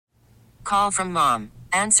Call from mom.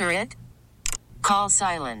 Answer it. Call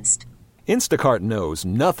silenced. Instacart knows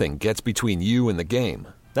nothing gets between you and the game.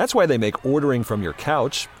 That's why they make ordering from your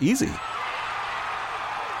couch easy.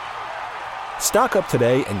 Stock up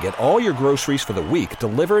today and get all your groceries for the week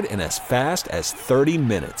delivered in as fast as 30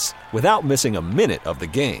 minutes without missing a minute of the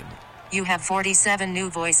game. You have 47 new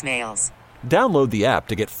voicemails. Download the app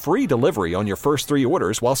to get free delivery on your first 3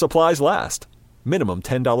 orders while supplies last. Minimum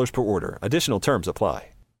 $10 per order. Additional terms apply.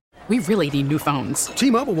 We really need new phones.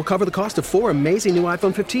 T-Mobile will cover the cost of 4 amazing new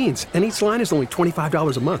iPhone 15s, and each line is only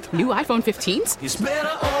 $25 a month. New iPhone 15s? It's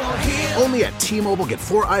better over here. Only at T-Mobile, get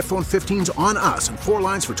 4 iPhone 15s on us and 4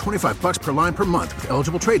 lines for $25 per line per month with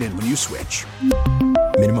eligible trade-in when you switch.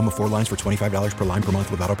 Minimum of 4 lines for $25 per line per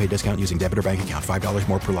month with autopay discount using debit or bank account. $5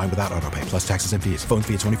 more per line without autopay, plus taxes and fees. Phone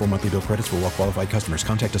fee at 24 monthly bill credits for well-qualified customers.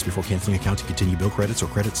 Contact us before canceling account to continue bill credits or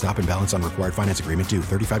credit stop and balance on required finance agreement due.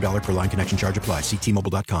 $35 per line connection charge applies. See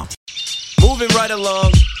T-Mobile.com. Moving right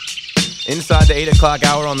along. Inside the 8 o'clock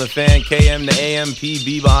hour on the Fan, KM to AM,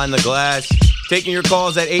 PB behind the glass. Taking your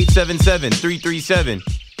calls at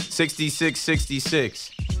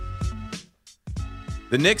 877-337-6666.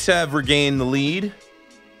 The Knicks have regained the lead.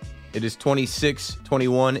 It is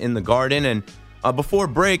 26-21 in the Garden. And before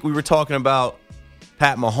break, we were talking about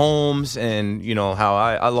Pat Mahomes and, you know, how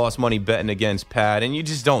I lost money betting against Pat. And you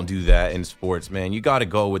just don't do that in sports, man. You got to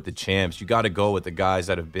go with the champs. You got to go with the guys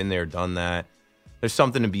that have been there, done that. There's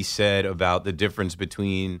something to be said about the difference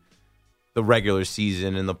between the regular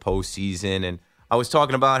season and the postseason. And I was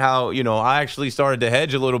talking about how, you know, I actually started to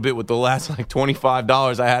hedge a little bit with the last like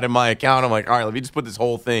 $25 I had in my account. I'm like, all right, let me just put this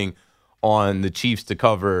whole thing on the Chiefs to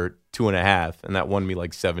cover 2.5, and that won me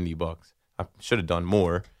like $70. I should have done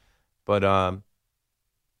more, but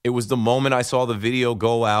it was the moment I saw the video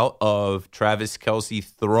go out of Travis Kelce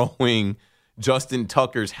throwing Justin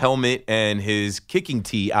Tucker's helmet and his kicking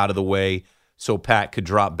tee out of the way so Pat could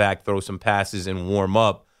drop back, throw some passes, and warm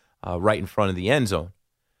up right in front of the end zone.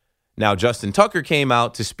 Now, Justin Tucker came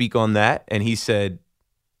out to speak on that, and he said,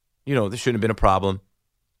 you know, this shouldn't have been a problem.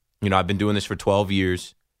 You know, I've been doing this for 12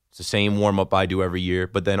 years. It's the same warm-up I do every year.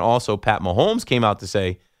 But then also Pat Mahomes came out to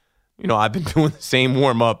say, you know, I've been doing the same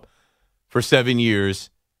warm-up for 7 years,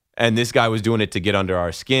 and this guy was doing it to get under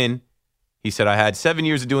our skin. He said, I had 7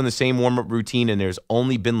 years of doing the same warm-up routine, and there's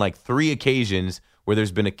only been like 3 occasions where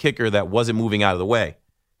there's been a kicker that wasn't moving out of the way.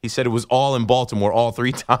 He said it was all in Baltimore all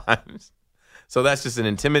 3 times. So that's just an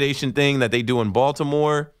intimidation thing that they do in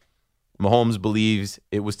Baltimore. Mahomes believes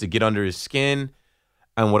it was to get under his skin.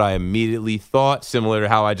 And what I immediately thought, similar to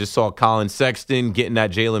how I just saw Colin Sexton getting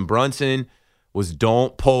at Jalen Brunson, was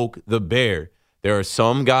don't poke the bear. There are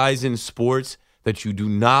some guys in sports that you do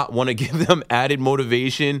not want to give them added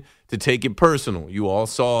motivation to take it personal. You all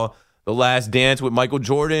saw The Last Dance with Michael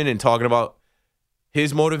Jordan and talking about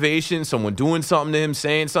his motivation, someone doing something to him,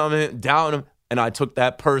 saying something, doubting him, and I took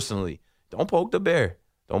that personally. Don't poke the bear.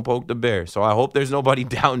 Don't poke the bear. So I hope there's nobody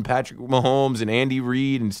doubting Patrick Mahomes and Andy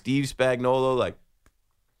Reid and Steve Spagnuolo. Like,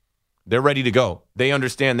 they're ready to go. They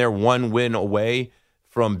understand they're 1 win away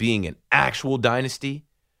from being an actual dynasty.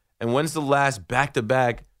 And when's the last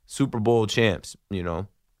back-to-back Super Bowl champs? You know,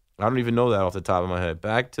 I don't even know that off the top of my head.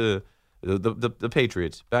 Back to the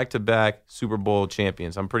Patriots. Back-to-back Super Bowl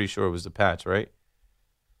champions. I'm pretty sure it was the Pats, right?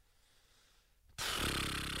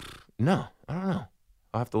 No, I don't know.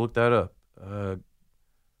 I'll have to look that up.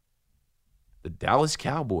 The Dallas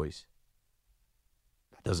Cowboys.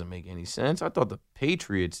 That doesn't make any sense. I thought the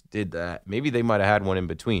Patriots did that. Maybe they might have had one in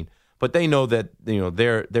between. But they know that, you know,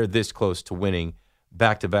 they're this close to winning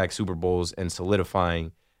back-to-back Super Bowls and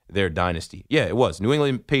solidifying their dynasty. Yeah, it was. New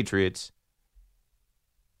England Patriots,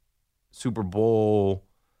 Super Bowl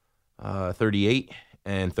 38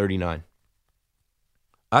 and 39.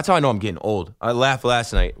 That's how I know I'm getting old. I laughed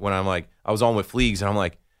last night when I was on with Fleegs, and I'm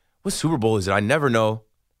like, what Super Bowl is it? I never know.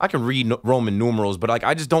 I can read Roman numerals, but like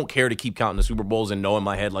I just don't care to keep counting the Super Bowls and know in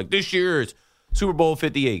my head, like, this year is Super Bowl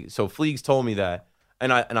 58. So Fleegs told me that.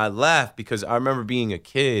 And I laughed because I remember being a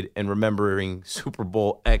kid and remembering Super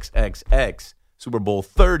Bowl XXX, Super Bowl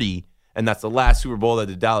 30, and that's the last Super Bowl that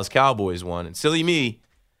the Dallas Cowboys won. And silly me,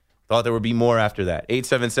 thought there would be more after that.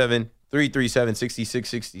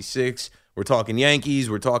 877-337-6666. We're talking Yankees,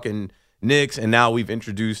 we're talking Knicks, and now we've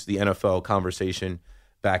introduced the NFL conversation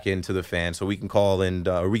back into the Fan. So we can call and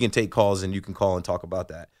or we can take calls and you can call and talk about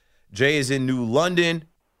that. Jay is in New London.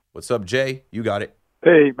 What's up, Jay? You got it.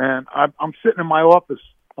 Hey, man, I'm sitting in my office.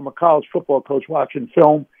 I'm a college football coach watching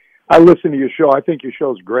film. I listen to your show. I think your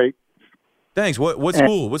show's great. Thanks. What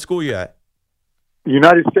school? What school you at?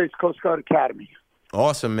 United States Coast Guard Academy.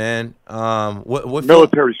 Awesome, man. What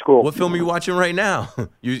military school? What film are you watching right now?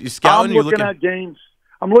 You scouting? I'm looking at games.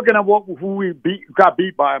 I'm looking at who we got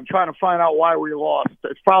beat by. I'm trying to find out why we lost.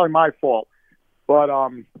 It's probably my fault, but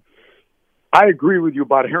I agree with you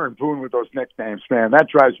about Aaron Boone with those nicknames, man. That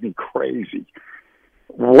drives me crazy.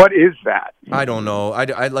 What is that? I don't know. I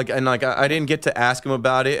didn't get to ask him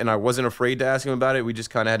about it, and I wasn't afraid to ask him about it. We just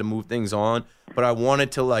kind of had to move things on. But I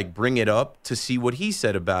wanted to bring it up to see what he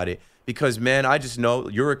said about it because, man, I just know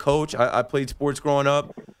you're a coach. I played sports growing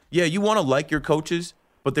up. Yeah, you want to like your coaches,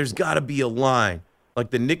 but there's got to be a line, like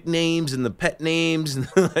the nicknames and the pet names, and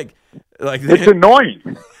it's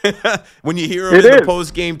annoying. When you hear them in the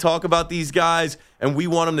post game talk about these guys, and we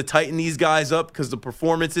want them to tighten these guys up because the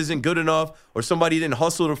performance isn't good enough, or somebody didn't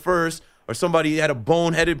hustle to first, or somebody had a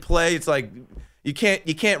boneheaded play. It's like you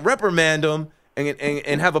can't reprimand them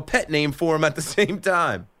and have a pet name for them at the same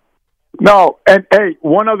time. No, and hey,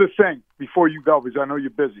 one other thing before you go, because I know you're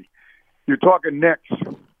busy. You're talking Knicks.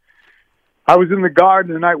 I was in the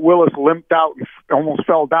Garden the night Willis limped out and almost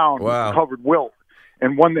fell down. Wow. Covered Wilt.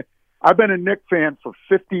 And I've been a Knicks fan for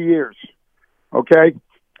 50 years, okay?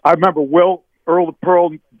 I remember Wilt, Earl the Pearl,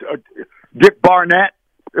 Dick Barnett.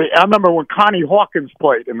 I remember when Connie Hawkins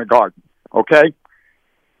played in the Garden, okay?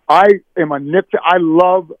 I am a Knicks. I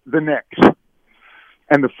love the Knicks.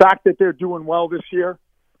 And the fact that they're doing well this year,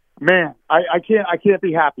 man, I can't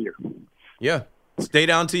be happier. Yeah. Stay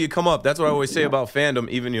down till you come up. That's what I always say about fandom.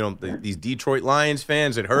 Even, these Detroit Lions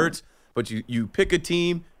fans, it hurts. But you pick a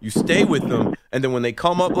team, you stay with them, and then when they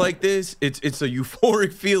come up like this, it's a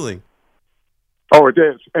euphoric feeling. Oh, it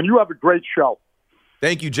is. And you have a great show.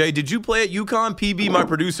 Thank you, Jay. Did you play at UConn? PB, my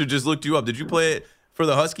producer, just looked you up. Did you play it for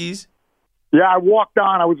the Huskies? Yeah, I walked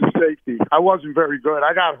on. I was a safety. I wasn't very good.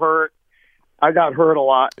 I got hurt a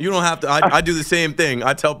lot. You don't have to. I do the same thing.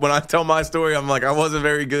 When I tell my story, I'm like, I wasn't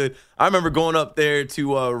very good. I remember going up there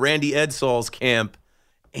to Randy Edsall's camp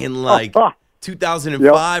in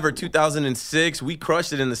 2005 or 2006. We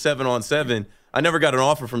crushed it in the 7-on-7. I never got an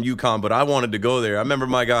offer from UConn, but I wanted to go there. I remember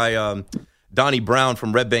my guy Donnie Brown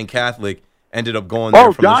from Red Bank Catholic ended up going there.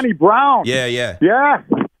 Oh, Donnie Brown. Yeah. Yeah,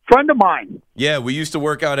 friend of mine. Yeah, we used to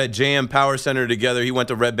work out at JM Power Center together. He went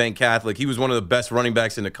to Red Bank Catholic. He was one of the best running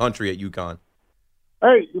backs in the country at UConn.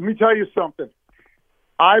 Hey, let me tell you something.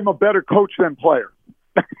 I'm a better coach than player.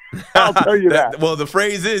 I'll tell you that. Well, the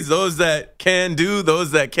phrase is those that can do,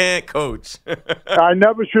 those that can't coach. I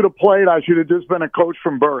never should have played. I should have just been a coach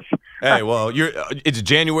from birth. Hey, well, it's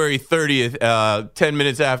January 30th, 10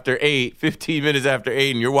 minutes after 8, 15 minutes after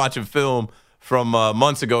 8, and you're watching film from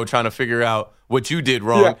months ago trying to figure out what you did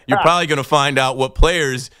wrong. Yeah. You're probably going to find out what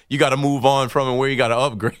players you got to move on from and where you got to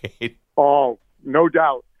upgrade. Oh, no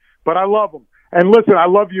doubt. But I love them. And listen, I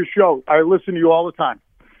love your show. I listen to you all the time.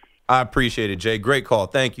 I appreciate it, Jay. Great call.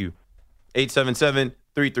 Thank you.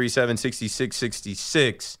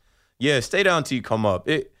 877-337-6666. Yeah, stay down till you come up.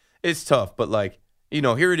 It's tough, but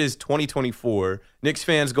here it is, 2024. Knicks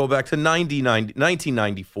fans go back to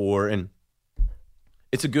 1994, and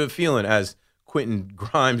it's a good feeling as Quentin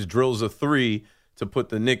Grimes drills a three to put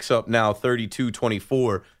the Knicks up now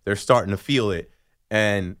 32-24. They're starting to feel it.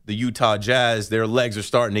 And the Utah Jazz, their legs are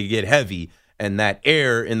starting to get heavy. And that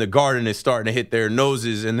air in the Garden is starting to hit their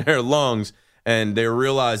noses and their lungs, and they're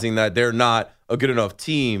realizing that they're not a good enough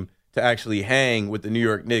team to actually hang with the New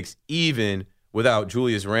York Knicks, even without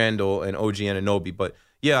Julius Randle and OG Anunoby. But,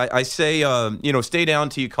 yeah, I say, stay down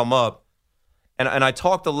till you come up. And I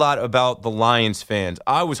talked a lot about the Lions fans.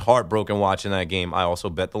 I was heartbroken watching that game. I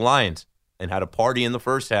also bet the Lions and had a party in the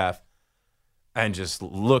first half and just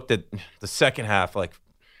looked at the second half like,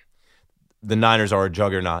 the Niners are a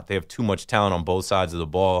juggernaut. They have too much talent on both sides of the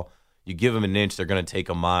ball. You give them an inch, they're going to take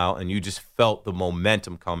a mile, and you just felt the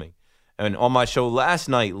momentum coming. And on my show last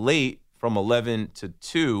night, late from 11 to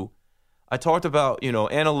 2, I talked about,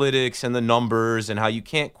 analytics and the numbers and how you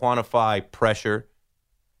can't quantify pressure.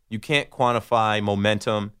 You can't quantify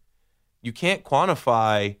momentum. You can't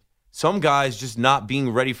quantify some guys just not being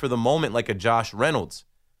ready for the moment like a Josh Reynolds.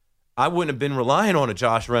 I wouldn't have been relying on a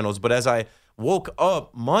Josh Reynolds, but as I woke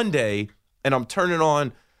up Monday and I'm turning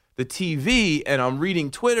on the TV and I'm reading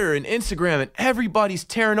Twitter and Instagram and everybody's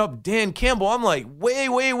tearing up Dan Campbell, I'm like,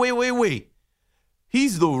 wait.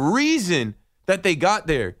 He's the reason that they got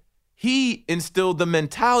there. He instilled the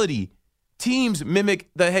mentality. Teams mimic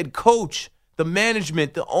the head coach, the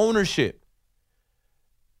management, the ownership.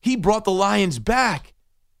 He brought the Lions back,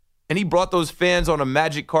 and he brought those fans on a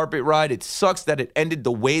magic carpet ride. It sucks that it ended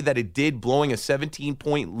the way that it did, blowing a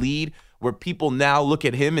 17-point lead where people now look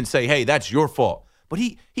at him and say, hey, that's your fault. But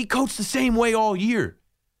he coached the same way all year,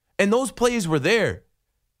 and those plays were there.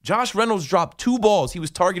 Josh Reynolds dropped 2 balls. He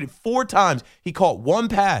was targeted 4 times. He caught 1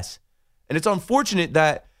 pass. And it's unfortunate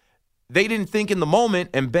that they didn't think in the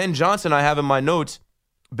moment, and Ben Johnson, I have in my notes,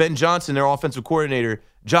 Ben Johnson, their offensive coordinator,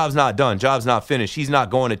 job's not done. Job's not finished. He's not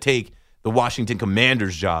going to take the Washington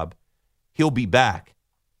Commanders job. He'll be back.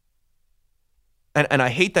 And I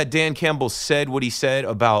hate that Dan Campbell said what he said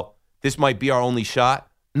about this might be our only shot.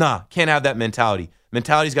 Nah, can't have that mentality.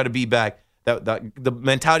 Mentality's got to be back. The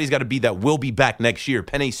mentality's got to be that we'll be back next year.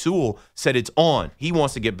 Penei Sewell said it's on. He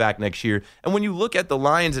wants to get back next year. And when you look at the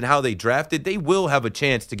Lions and how they drafted, they will have a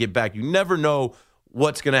chance to get back. You never know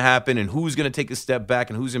what's going to happen and who's going to take a step back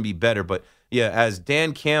and who's going to be better. But, yeah, as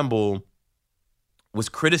Dan Campbell was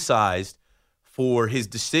criticized for his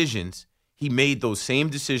decisions, he made those same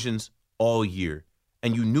decisions all year.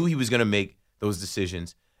 And you knew he was going to make those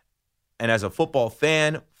decisions. And as a football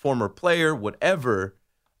fan, former player, whatever,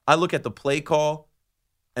 I look at the play call,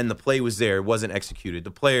 and the play was there. It wasn't executed.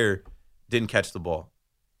 The player didn't catch the ball.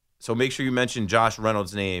 So make sure you mention Josh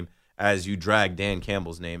Reynolds' name as you drag Dan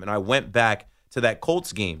Campbell's name. And I went back to that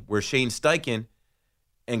Colts game where Shane Steichen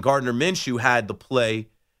and Gardner Minshew had the play,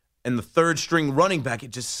 and the third-string running back.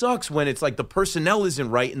 It just sucks when it's like the personnel isn't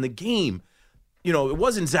right in the game. You know, it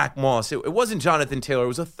wasn't Zach Moss. It wasn't Jonathan Taylor. It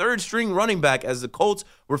was a third-string running back as the Colts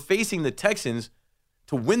were facing the Texans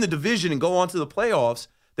to win the division and go on to the playoffs.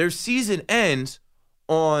 Their season ends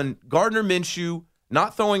on Gardner Minshew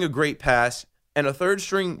not throwing a great pass and a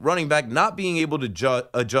third-string running back not being able to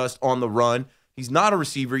adjust on the run. He's not a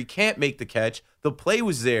receiver. He can't make the catch. The play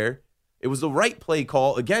was there. It was the right play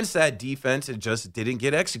call against that defense. It just didn't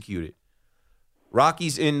get executed.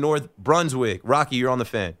 Rocky's in North Brunswick. Rocky, you're on the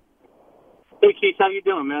Fan. Hey, Keith, how you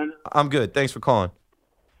doing, man? I'm good. Thanks for calling.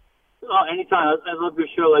 Oh, anytime. I love your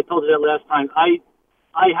show. I told you that last time.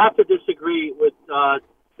 I have to disagree with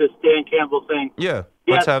this Dan Campbell thing. Yeah,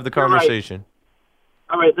 let's have the conversation.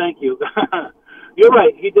 Right. All right, thank you. You're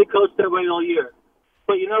right. He did coach that way all year.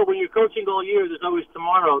 But, you know, when you're coaching all year, there's always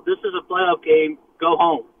tomorrow. This is a playoff game. Go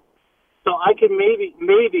home. So I can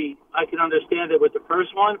maybe I can understand it with the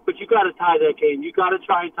first one, but you got to tie that game. You got to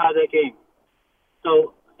try and tie that game.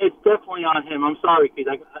 So it's definitely on him. I'm sorry, Keith.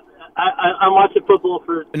 I'm watching football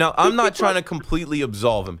for. Now, I'm not trying to completely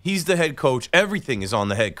absolve him. He's the head coach. Everything is on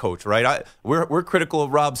the head coach, right? We're critical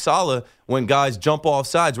of Rob Saleh when guys jump off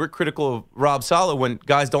sides. We're critical of Rob Saleh when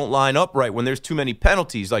guys don't line up right, when there's too many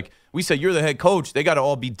penalties. Like we said, you're the head coach. They got to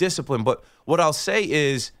all be disciplined. But what I'll say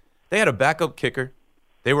is they had a backup kicker.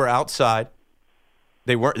 They were outside.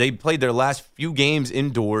 They played their last few games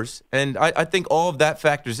indoors, and I think all of that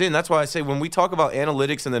factors in. That's why I say when we talk about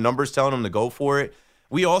analytics and the numbers telling them to go for it,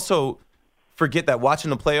 we also forget that watching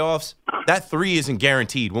the playoffs, that 3 isn't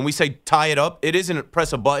guaranteed. When we say tie it up, it isn't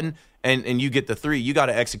press a button and you get the 3. You got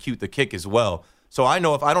to execute the kick as well. So I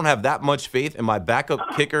know if I don't have that much faith in my backup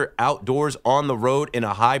kicker outdoors on the road in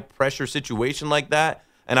a high-pressure situation like that,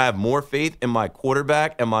 and I have more faith in my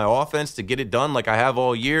quarterback and my offense to get it done like I have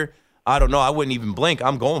all year, I don't know. I wouldn't even blink.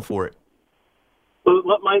 I'm going for it. But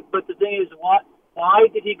the thing is, why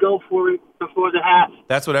did he go for it before the half?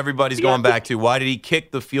 That's what everybody's going back to. Why did he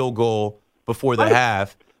kick the field goal before the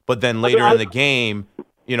half, but then later in the game,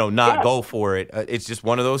 not go for it? It's just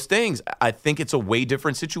one of those things. I think it's a way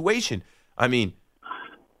different situation. I mean,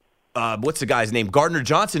 what's the guy's name? Gardner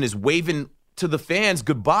Johnson is waving to the fans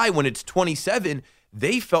goodbye when it's 27.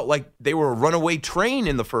 They felt like they were a runaway train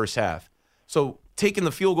in the first half. So taking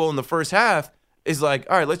the field goal in the first half is like,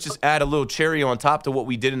 all right, let's just add a little cherry on top to what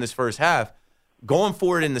we did in this first half. Going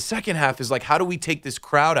for it in the second half is like, how do we take this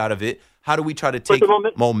crowd out of it? How do we try to take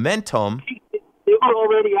momentum? They were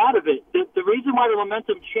already out of it. The reason why the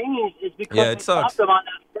momentum changed is because they stopped them on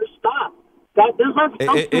that first stop.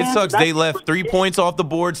 It sucks. They left 3 points off the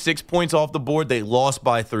board, 6 points off the board. They lost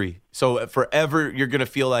by 3. So forever, you're going to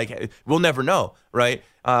feel like we'll never know, right?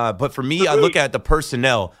 But for me, I look at the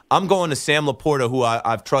personnel. I'm going to Sam Laporta, who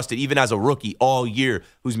I've trusted even as a rookie all year,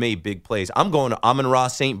 who's made big plays. I'm going to Amon-Ra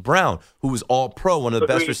St. Brown, who was all-pro, one of the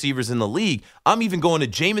best receivers in the league. I'm even going to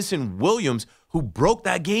Jamison Williams, who broke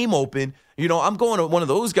that game open. I'm going to one of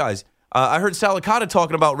those guys. I heard Salicata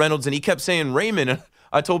talking about Reynolds, and he kept saying Raymond.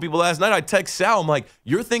 I told people last night, I text Sal, I'm like,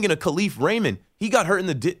 you're thinking of Khalif Raymond. He got hurt in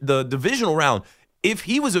the divisional round. If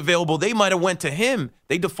he was available, they might have went to him.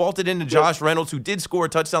 They defaulted into Josh Reynolds, who did score a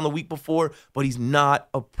touchdown the week before, but he's not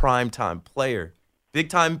a primetime player.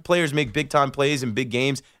 Big-time players make big-time plays in big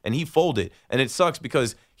games, and he folded. And it sucks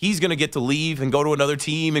because he's going to get to leave and go to another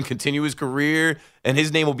team and continue his career, and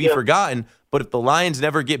his name will be forgotten. But if the Lions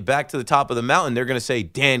never get back to the top of the mountain, they're going to say,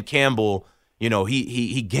 Dan Campbell,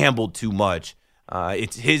 he gambled too much.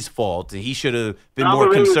 It's his fault. He should have been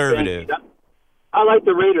more conservative. I like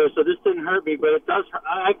the Raiders, so this didn't hurt me, but it does.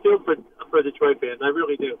 I feel for Detroit fans. I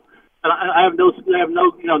really do. And I have no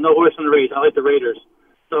horse in the race. I like the Raiders.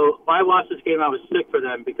 So when I watched this game, I was sick for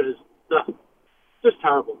them because Just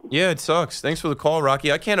terrible. Yeah, it sucks. Thanks for the call,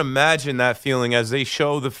 Rocky. I can't imagine that feeling as they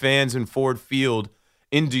show the fans in Ford Field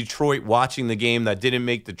in Detroit watching the game that didn't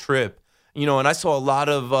make the trip. You know, and I saw a lot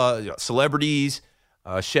of celebrities,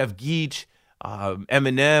 Chef Geach,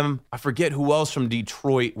 Eminem. I forget who else from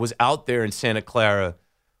Detroit was out there in Santa Clara.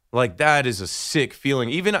 Like, that is a sick feeling.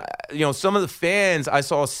 Even, some of the fans I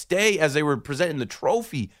saw stay as they were presenting the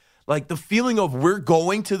trophy. Like, the feeling of we're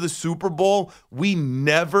going to the Super Bowl, we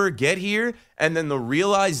never get here, and then the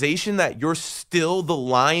realization that you're still the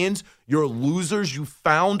Lions, you're losers, you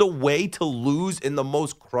found a way to lose in the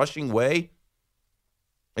most crushing way.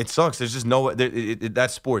 It sucks. There's just no –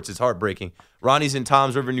 that's sports. It's heartbreaking. Ronnie's in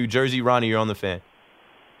Toms River, New Jersey. Ronnie, you're on the Fan.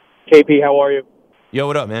 KP, how are you? Yo,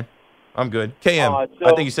 what up, man? I'm good. KM.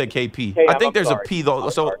 I think you said KP. I think there's a P, though,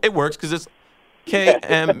 so it works because it's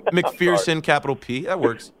KM McPherson, capital P. That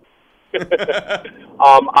works.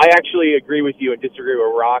 I actually agree with you and disagree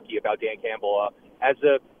with Rocky about Dan Campbell. As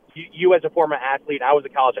a former athlete, I was a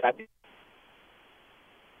college athlete.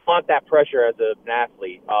 Want that pressure as an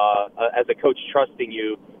athlete, as a coach trusting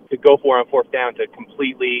you to go for it on fourth down to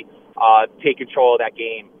completely take control of that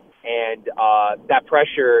game, and that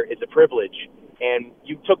pressure is a privilege. And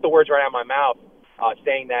you took the words right out of my mouth,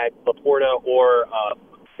 saying that Laporta or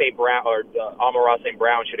St. Brown or Amon-Ra St.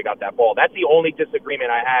 Brown should have got that ball. That's the only disagreement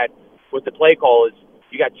I had with the play call. Is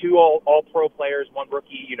you got two all-pro players, one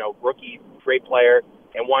rookie, rookie great player,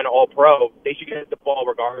 and one all-pro. They should get the ball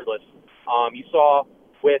regardless. You saw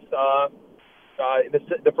with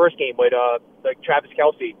the first game with like Travis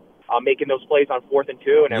Kelce making those plays on 4th and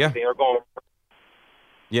 2 and everything. They're going.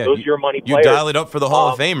 Yeah, those are your money players. You dial it up for the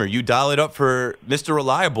Hall of Famer. You dial it up for Mr.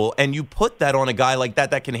 Reliable, and you put that on a guy like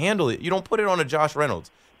that can handle it. You don't put it on a Josh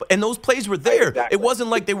Reynolds. And those plays were there. Exactly. It wasn't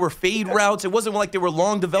like they were fade routes. It wasn't like they were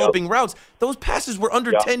long developing routes. Those passes were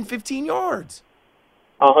under 10, 15 yards.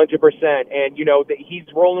 100%. And, he's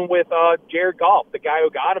rolling with Jared Goff, the guy who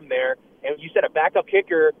got him there. And you said a backup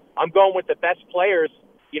kicker, I'm going with the best players,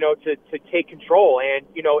 to take control. And,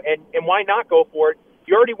 and why not go for it?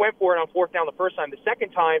 You already went for it on 4th down the first time. The second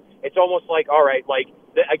time, it's almost like, all right,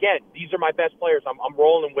 again, these are my best players. I'm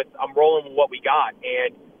rolling with what we got.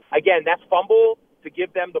 And again, that fumble to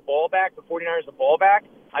give them the ball back, the 49ers the ball back.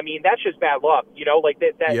 I mean, that's just bad luck.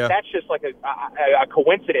 That's just like a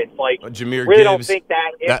coincidence. Like, Jahmyr really Gibbs, don't think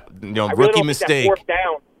that rookie mistake. That 4th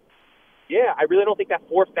down. Yeah, I really don't think that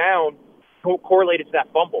 4th down correlated to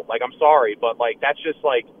that fumble. Like, I'm sorry, but that's just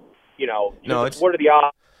what are the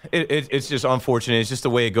odds? It's just unfortunate. It's just the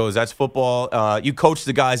way it goes. That's football. You coach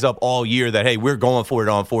the guys up all year that, hey, we're going for it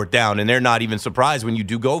on 4th down, and they're not even surprised when you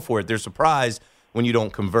do go for it. They're surprised when you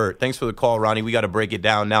don't convert. Thanks for the call, Ronnie. We got to break it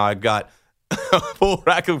down now. I've got a full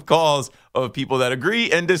rack of calls of people that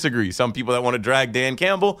agree and disagree. Some people that want to drag Dan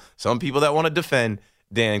Campbell, some people that want to defend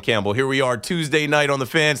Dan Campbell. Here we are Tuesday night on The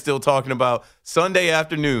Fan, still talking about Sunday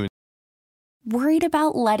afternoon. Worried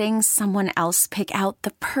about letting someone else pick out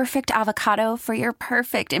the perfect avocado for your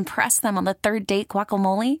perfect impress them on the 3rd date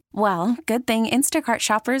guacamole? Well, good thing Instacart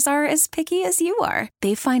shoppers are as picky as you are.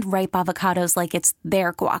 They find ripe avocados like it's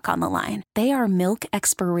their guac on the line. They are milk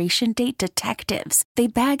expiration date detectives. They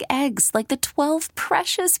bag eggs like the 12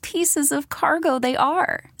 precious pieces of cargo they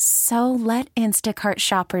are. So let Instacart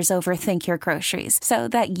shoppers overthink your groceries so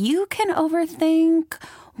that you can overthink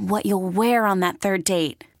what you'll wear on that 3rd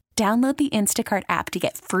date. Download the Instacart app to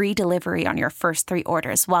get free delivery on your first 3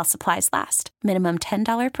 orders while supplies last. Minimum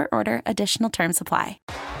 $10 per order. Additional terms apply.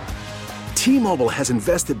 T-Mobile has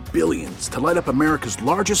invested billions to light up America's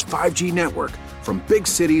largest 5G network, from big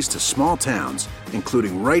cities to small towns,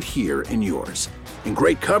 including right here in yours. And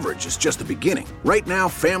great coverage is just the beginning. Right now,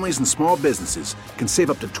 families and small businesses can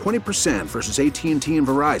save up to 20% versus AT&T and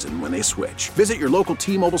Verizon when they switch. Visit your local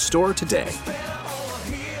T-Mobile store today.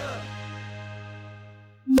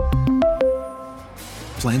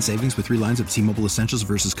 Plan savings with 3 lines of T-Mobile Essentials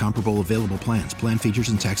versus comparable available plans. Plan features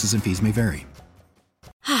and taxes and fees may vary.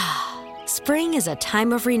 Spring is a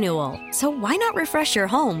time of renewal, so why not refresh your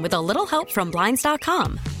home with a little help from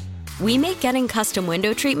Blinds.com? We make getting custom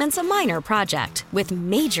window treatments a minor project with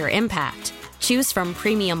major impact. Choose from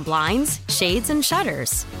premium blinds, shades, and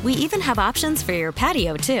shutters. We even have options for your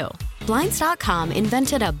patio, too. Blinds.com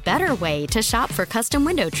invented a better way to shop for custom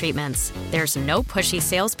window treatments. There's no pushy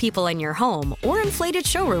salespeople in your home or inflated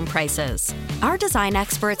showroom prices. Our design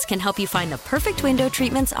experts can help you find the perfect window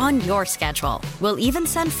treatments on your schedule. We'll even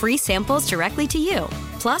send free samples directly to you.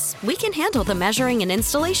 Plus, we can handle the measuring and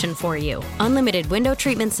installation for you. Unlimited window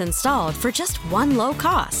treatments installed for just one low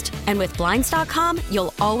cost. And with Blinds.com,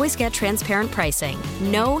 you'll always get transparent pricing.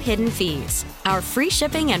 No hidden fees. Our free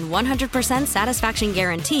shipping and 100% satisfaction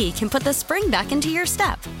guarantee can put the spring back into your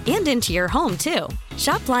step and into your home, too.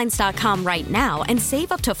 Shop Blinds.com right now and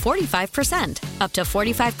save up to 45%. Up to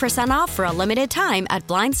 45% off for a limited time at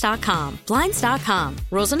Blinds.com. Blinds.com.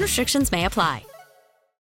 Rules and restrictions may apply.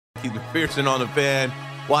 Keith McPherson on the Fan,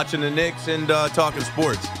 watching the Knicks and talking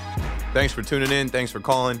sports. Thanks for tuning in. Thanks for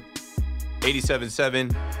calling.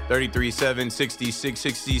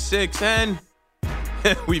 877-337-6666. And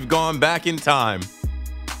we've gone back in time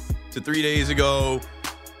to 3 days ago.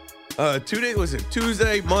 2 days, was it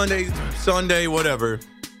Tuesday, Monday, Sunday, whatever.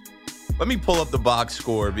 Let me pull up the box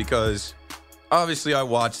score because obviously I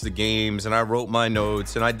watched the games and I wrote my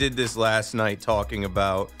notes, and I did this last night talking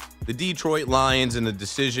about the Detroit Lions and the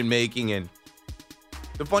decision making. And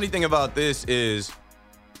the funny thing about this is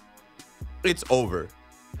it's over.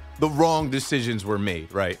 The wrong decisions were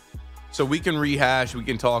made, right? So we can rehash, we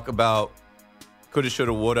can talk about coulda,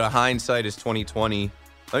 shoulda, woulda. Hindsight is 2020.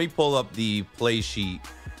 Let me pull up the play sheet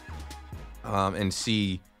and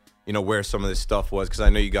see, where some of this stuff was, because I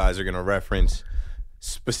know you guys are going to reference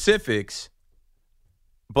specifics.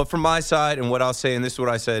 But from my side, and what I'll say, and this is what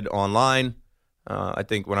I said online, I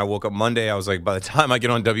think when I woke up Monday, I was like, by the time I get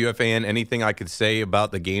on WFAN, anything I could say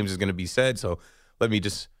about the games is going to be said. So let me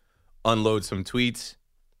just unload some tweets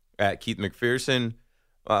at Keith McPherson.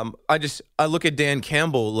 I look at Dan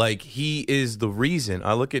Campbell like he is the reason.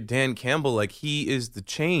 I look at Dan Campbell like he is the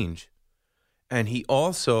change. And he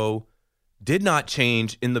also did not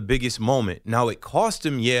change in the biggest moment. Now, it cost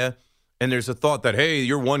him, yeah, and there's a thought that, hey,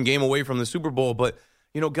 you're one game away from the Super Bowl. But,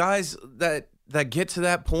 guys that get to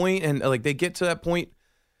that point, and they get to that point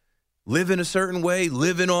living a certain way,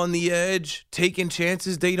 living on the edge, taking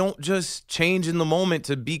chances, they don't just change in the moment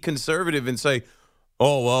to be conservative and say,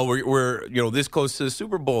 oh, well, we're this close to the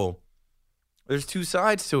Super Bowl. There's two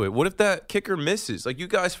sides to it. What if that kicker misses? You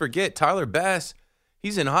guys forget, Tyler Bass,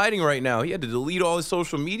 he's in hiding right now. He had to delete all his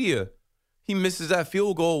social media. He misses that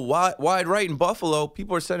field goal wide right in Buffalo.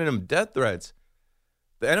 People are sending him death threats.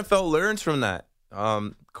 The NFL learns from that.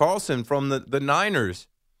 Carlson from the Niners,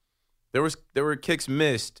 there were kicks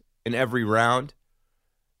missed in every round.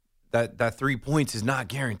 That 3 points is not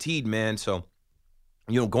guaranteed, man. So,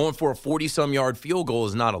 going for a 40-some yard field goal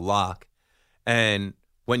is not a lock. And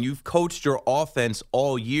when you've coached your offense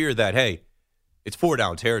all year that, hey, it's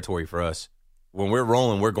 4-down territory for us. When we're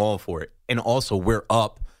rolling, we're going for it. And also, we're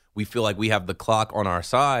up. We feel like we have the clock on our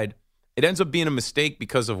side. It ends up being a mistake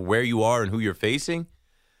because of where you are and who you're facing.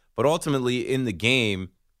 But ultimately, in the game,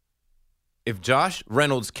 if Josh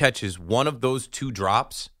Reynolds catches one of those two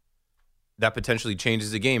drops, that potentially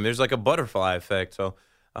changes the game. There's like a butterfly effect. So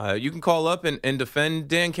you can call up and defend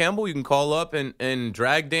Dan Campbell. You can call up and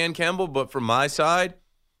drag Dan Campbell. But from my side,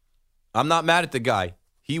 I'm not mad at the guy.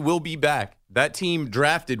 He will be back. That team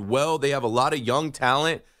drafted well. They have a lot of young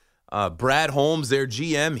talent. Brad Holmes, their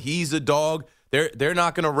GM, he's a dog. They're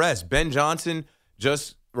not going to rest. Ben Johnson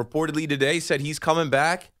just reportedly today said he's coming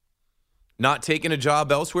back, not taking a job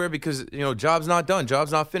elsewhere because, job's not done.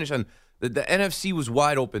 Job's not finished. And the NFC was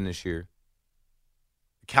wide open this year.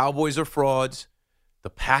 The Cowboys are frauds. The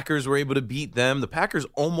Packers were able to beat them. The Packers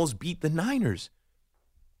almost beat the Niners.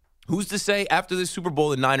 Who's to say after this Super Bowl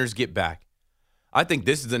the Niners get back? I think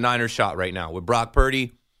this is the Niners shot right now. With Brock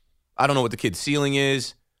Purdy, I don't know what the kid's ceiling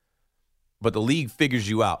is, but the league figures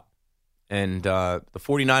you out. And the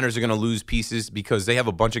 49ers are going to lose pieces because they have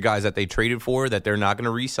a bunch of guys that they traded for that they're not going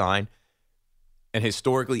to re-sign. And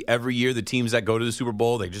historically, every year, the teams that go to the Super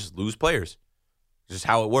Bowl, they just lose players. It's just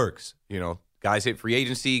how it works. Guys hit free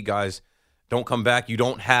agency, guys don't come back. You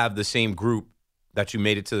don't have the same group that you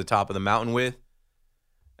made it to the top of the mountain with.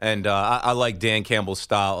 And I like Dan Campbell's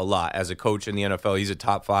style a lot. As a coach in the NFL, he's a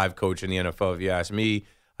top 5 coach in the NFL, if you ask me.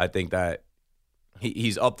 I think that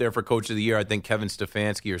he's up there for Coach of the Year. I think Kevin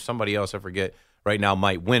Stefanski or somebody else, I forget, right now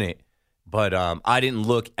might win it. But I didn't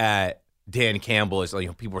look at Dan Campbell as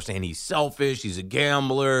people are saying he's selfish, he's a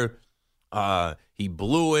gambler, he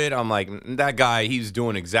blew it. I'm like, that guy, he's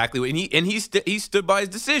doing exactly what he stood by his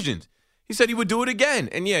decisions. He said he would do it again.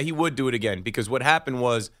 And yeah, he would do it again because what happened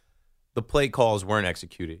was the play calls weren't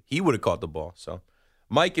executed. He would have caught the ball. So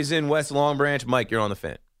Mike is in West Long Branch. Mike, you're on the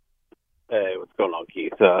Fan. Hey, what's going on,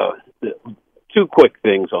 Keith? 2 quick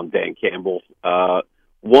things on Dan Campbell.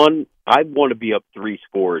 One, I want to be up 3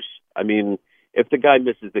 scores. I mean, if the guy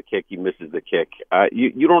misses the kick, he misses the kick.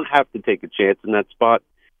 You don't have to take a chance in that spot.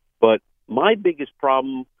 But my biggest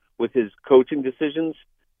problem with his coaching decisions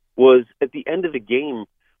was at the end of the game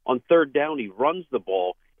on third down, he runs the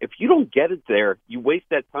ball. If you don't get it there, you waste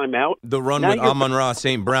that timeout. The run with Amon-Ra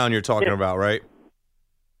St. Brown you're talking about, right?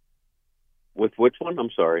 With which one? I'm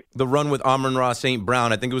sorry. The run with Amon-Ra St.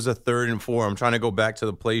 Brown. I think it was a 3rd and 4. I'm trying to go back to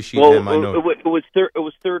the play sheet. Well, I know. it was third and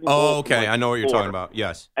 4. Oh, okay. I know what you're talking about.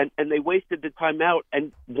 Yes. And they wasted the timeout.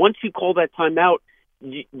 And once you call that timeout,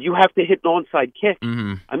 you have to hit an onside kick.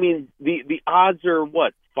 Mm-hmm. I mean, the odds are,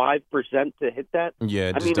 what, 5% to hit that? Yeah,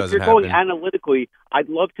 it just I mean, doesn't if you're going happen. analytically, I'd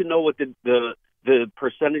love to know what the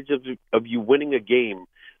percentage of you winning a game,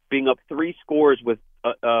 being up 3 scores with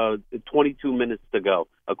 22 minutes to go,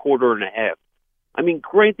 a quarter and a half. I mean,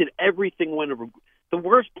 granted, everything went over. The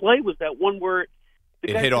worst play was that one where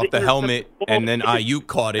it hit off the helmet, and then Ayuk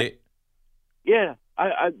caught it. Yeah,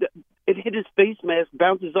 it hit his face mask,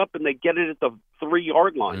 bounces up, and they get it at the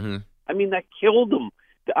 3-yard line. Mm-hmm. I mean, that killed him.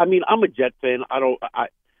 I mean, I'm a Jet fan.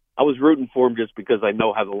 I was rooting for him just because I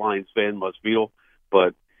know how the Lions fan must feel,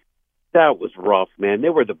 but that was rough, man. They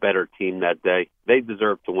were the better team that day. They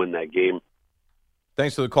deserved to win that game.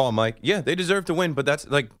 Thanks for the call, Mike. Yeah, they deserve to win, but that's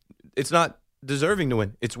it's not deserving to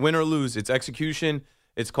win. It's win or lose. It's execution.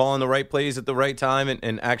 It's calling the right plays at the right time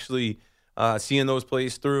and actually seeing those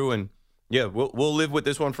plays through. And yeah, we'll live with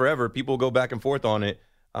this one forever. People go back and forth on it.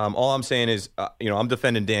 All I'm saying is, I'm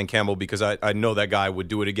defending Dan Campbell because I know that guy would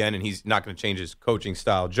do it again, and he's not going to change his coaching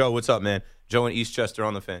style. Joe, what's up, man? Joe in Eastchester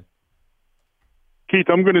on the Fan. Keith,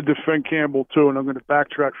 I'm going to defend Campbell, too, and I'm going to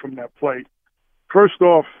backtrack from that play. First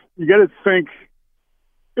off, you got to think,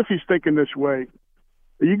 if he's thinking this way,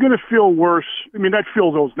 are you going to feel worse? I mean, that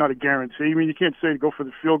field goal is not a guarantee. I mean, you can't say go for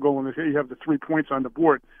the field goal and you have the 3 points on the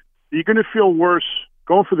board. Are you going to feel worse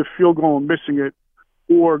going for the field goal and missing it,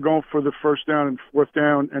 or going for the 1st down and 4th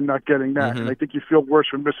down and not getting that? Mm-hmm. And I think you feel worse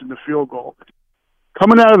for missing the field goal.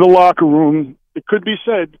 Coming out of the locker room, it could be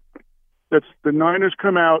said that the Niners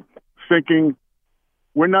come out thinking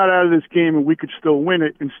we're not out of this game and we could still win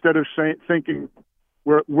it, instead of thinking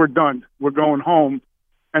we're done, we're going home.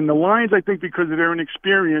 And the Lions, I think, because of their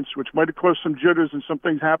inexperience, which might have caused some jitters and some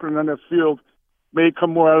things happening on that field, may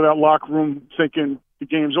come more out of that locker room thinking the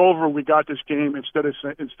game's over, we got this game, instead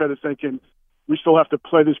of thinking we still have to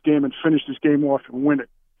play this game and finish this game off and win it.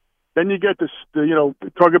 Then you get this,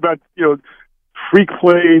 talk about, freak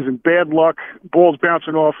plays and bad luck, balls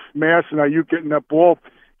bouncing off mask, and Ayuk getting that ball.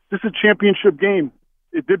 This is a championship game.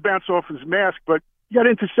 It did bounce off his mask, but you got to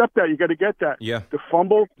intercept that. You got to get that. Yeah. The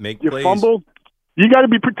fumble, Make you plays. fumble. You got to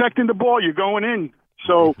be protecting the ball. You're going in.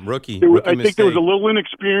 So rookie I think mistake. there was a little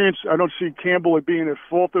inexperience. I don't see Campbell as being at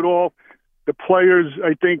fault at all. The players,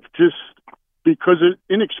 I think, just because of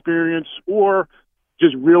inexperience or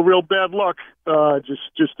just real bad luck,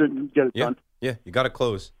 just didn't get it done. Yeah, you got to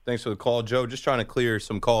close. Thanks for the call, Joe. Just trying to clear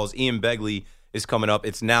some calls. Ian Begley is coming up.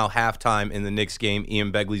 It's now halftime in the Knicks game.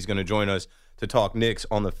 Ian Begley's going to join us to talk Knicks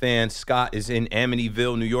on the Fan. Scott is in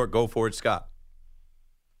Amityville, New York. Go for it, Scott.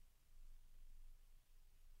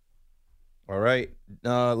 All right,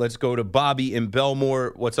 let's go to Bobby in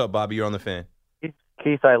Belmore. What's up, Bobby? You're on the Fan.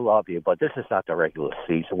 Keith, I love you, but this is not the regular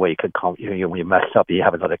season where you could come, when you mess up, you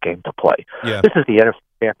have another game to play. Yeah. This is the NFC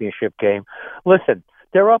Championship game. Listen,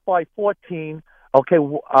 they're up by 14. Okay,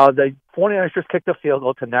 the 49ers just kicked a field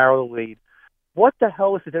goal to narrow the lead. What the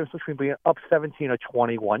hell is the difference between being up 17 or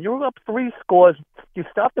 21? You're up 3 scores. You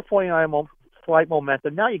stopped the 49ers slight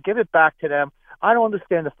momentum. Now you give it back to them. I don't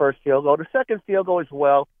understand the first field goal. The second field goal as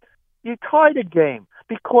well. You tie the game,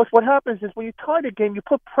 because what happens is when you tie the game, you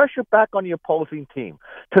put pressure back on the opposing team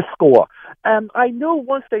to score. And I knew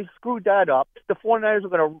once they screwed that up, the 49ers were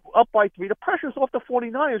going to up by 3. The pressure's off the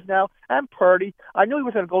 49ers now, and Purdy. I knew he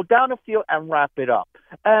was going to go down the field and wrap it up.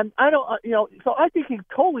 And I don't, so I think he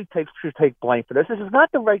totally should take blame for this. This is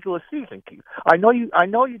not the regular season, Keith. I know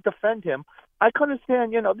you defend him. I can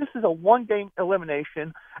understand, this is a one-game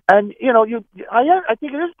elimination, and I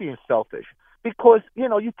think it is being selfish. Because,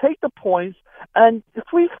 you take the points, and the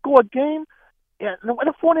 3-score game,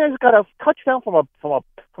 the 49ers got a touchdown from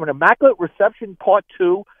an immaculate reception, part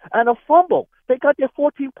 2, and a fumble. They got their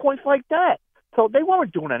 14 points like that. So they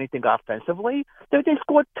weren't doing anything offensively. They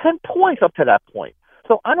scored 10 points up to that point.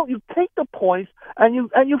 So you take the points, and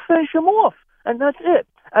you finish them off, and that's it.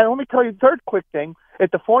 And let me tell you, third quick thing, if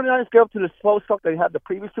the 49ers get up to the slow start they had the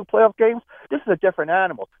previous 2 playoff games, this is a different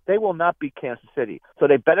animal. They will not beat Kansas City. So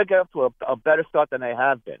they better get up to a better start than they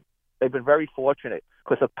have been. They've been very fortunate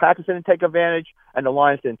because the Packers didn't take advantage and the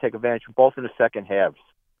Lions didn't take advantage, both in the second halves.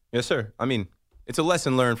 Yes, sir. I mean, it's a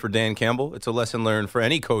lesson learned for Dan Campbell. It's a lesson learned for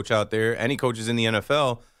any coach out there, any coaches in the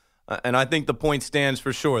NFL. And I think the point stands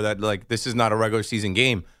for sure that, this is not a regular season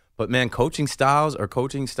game. But, man, coaching styles are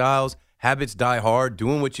coaching styles. Habits die hard.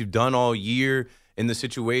 Doing what you've done all year in the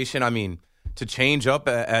situation. I mean, to change up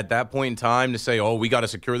at that point in time to say, oh, we got to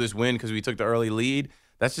secure this win because we took the early lead.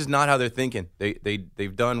 That's just not how they're thinking.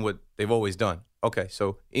 They've done what they've always done. Okay,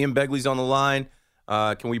 so Ian Begley's on the line.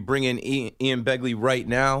 Can we bring in Ian Begley right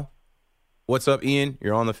now? What's up, Ian?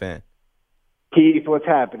 You're on the Fan. Keith, what's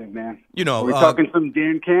happening, man? You know, we're talking some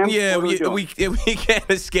Dan Camp. Yeah, we can't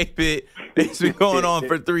escape it. It's been going on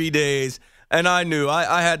for 3 days, and I knew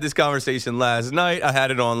I had this conversation last night. I had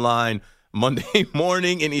it online Monday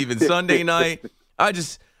morning and even Sunday night. I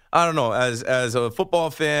don't know. As a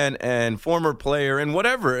football fan and former player and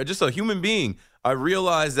whatever, just a human being, I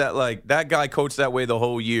realized that like that guy coached that way the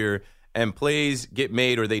whole year, and plays get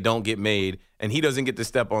made or they don't get made, and he doesn't get to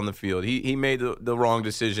step on the field. He made the wrong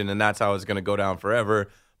decision, and that's how it's going to go down forever.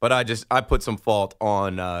 But I put some fault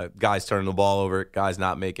on guys turning the ball over, guys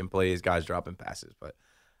not making plays, guys dropping passes. But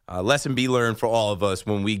lesson be learned for all of us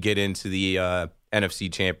when we get into the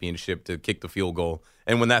NFC Championship to kick the field goal.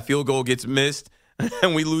 And when that field goal gets missed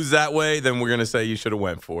and we lose that way, then we're going to say you should have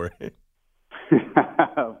went for it.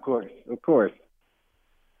 Of course.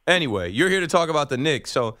 Anyway, you're here to talk about the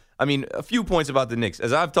Knicks. So, I mean, a few points about the Knicks.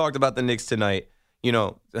 As I've talked about the Knicks tonight, you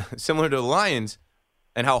know, similar to the Lions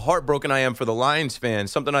and how heartbroken I am for the Lions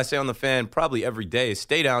fans, something I say on the Fan probably every day is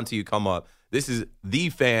stay down till you come up. This is the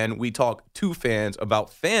Fan. We talk to fans about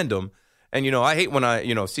fandom. And, you know, I hate when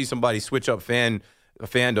I, see somebody switch up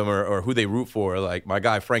fandom or who they root for. Like my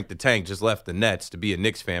guy Frank the Tank just left the Nets to be a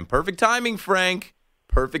Knicks fan. Perfect timing, Frank.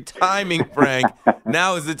 Perfect timing, Frank.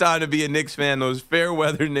 Now is the time to be a Knicks fan. Those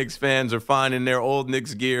fair-weather Knicks fans are finding their old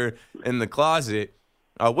Knicks gear in the closet.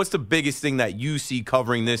 What's the biggest thing that you see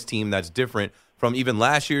covering this team that's different from even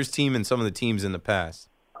last year's team and some of the teams in the past?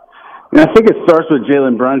 I think it starts with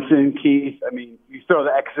Jalen Brunson, Keith. I mean, you throw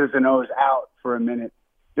the X's and O's out for a minute.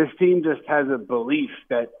 This team just has a belief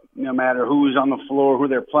that no matter who's on the floor, who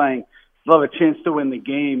they're playing, they'll have a chance to win the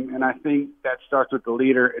game, and I think that starts with the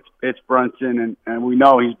leader. It's Brunson, and we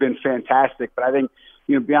know he's been fantastic. But I think,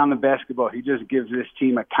 beyond the basketball, he just gives this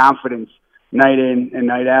team a confidence night in and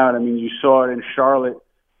night out. I mean, you saw it in Charlotte.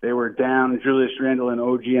 They were down Julius Randle and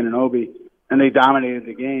OG Anunoby, and they dominated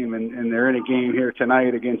the game. And they're in a game here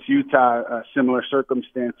tonight against Utah, similar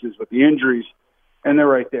circumstances with the injuries, and they're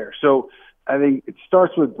right there. So I think it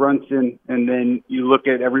starts with Brunson, and then you look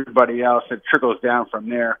at everybody else. It trickles down from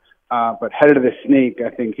there. But head of the snake, I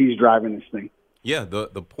think he's driving this thing. Yeah,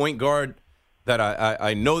 the point guard that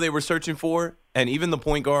I know they were searching for, and even the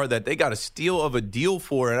point guard that they got a steal of a deal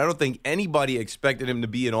for, and I don't think anybody expected him to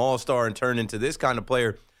be an all-star and turn into this kind of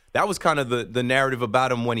player. That was kind of the narrative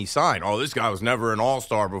about him when he signed. Oh, this guy was never an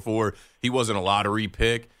all-star before. He wasn't a lottery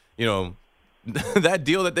pick. That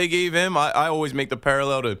deal that they gave him, I always make the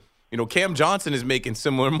parallel to, Cam Johnson is making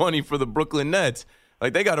similar money for the Brooklyn Nets.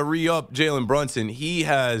 Like, they got to re-up Jalen Brunson. He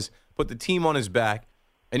has put the team on his back.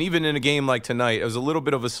 And even in a game like tonight, it was a little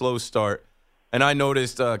bit of a slow start. And I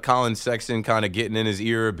noticed Colin Sexton kind of getting in his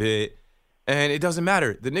ear a bit. And it doesn't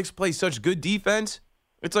matter. The Knicks play such good defense.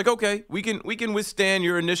 It's like, okay, we can withstand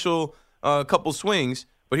your initial couple swings.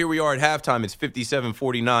 But here we are at halftime. It's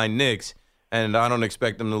 57-49 Knicks. And I don't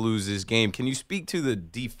expect them to lose this game. Can you speak to the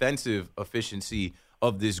defensive efficiency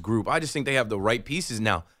of this group? I just think they have the right pieces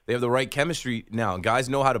now. They have the right chemistry now. Guys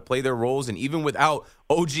know how to play their roles, and even without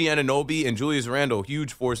OG Anunoby and Julius Randle,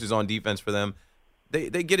 huge forces on defense for them, they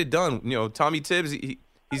get it done. Tommy Tibbs,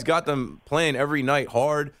 he's got them playing every night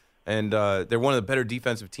hard, and they're one of the better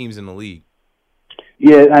defensive teams in the league.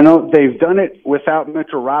 Yeah, I know they've done it without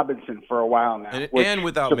Mitchell Robinson for a while now. And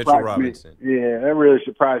without Mitchell Robinson. Yeah, that really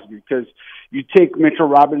surprised me because you take Mitchell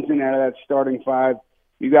Robinson out of that starting five,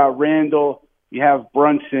 you got Randle, you have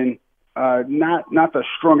Brunson, not the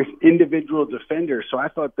strongest individual defender, so I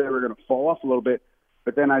thought they were going to fall off a little bit.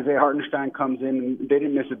 But then Isaiah Hartenstein comes in, and they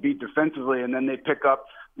didn't miss a beat defensively, and then they pick up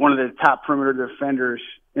one of the top perimeter defenders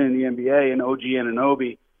in the NBA, and OG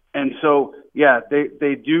Anunoby. And so, yeah,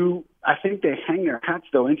 they do. I think they hang their hats,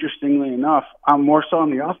 though, interestingly enough, more so on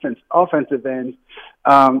the offensive end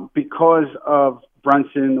because of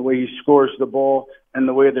Brunson, the way he scores the ball, and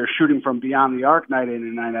the way they're shooting from beyond the arc night in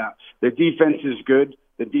and night out. The defense is good.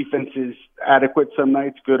 The defense is adequate some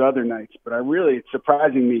nights, good other nights. But it's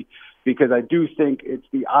surprising me because I do think it's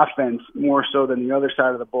the offense more so than the other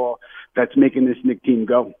side of the ball that's making this Knicks team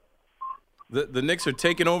go. The Knicks are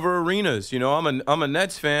taking over arenas. I'm a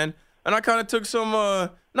Nets fan, and I kind of took some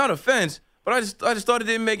not offense, but I just thought it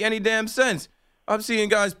didn't make any damn sense. I'm seeing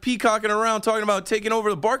guys peacocking around talking about taking over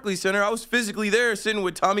the Barclays Center. I was physically there sitting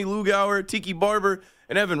with Tommy Lugauer, Tiki Barber,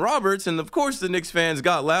 and Evan Roberts, and of course the Knicks fans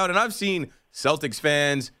got loud, and I've seen Celtics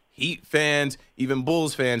fans, Heat fans, even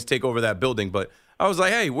Bulls fans take over that building. But I was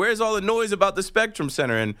like, hey, where's all the noise about the Spectrum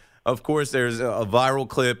Center? And of course, there's a viral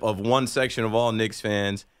clip of one section of all Knicks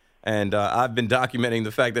fans, and I've been documenting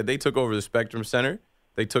the fact that they took over the Spectrum Center.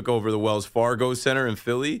 They took over the Wells Fargo Center in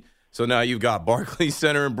Philly. So now you've got Barclays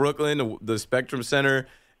Center in Brooklyn, the Spectrum Center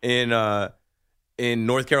in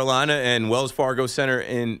North Carolina, and Wells Fargo Center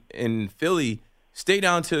in Philly. Stay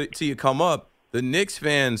down till you come up. The Knicks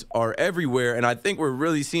fans are everywhere, and I think we're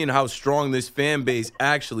really seeing how strong this fan base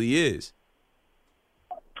actually is.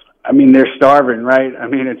 I mean, they're starving, right? I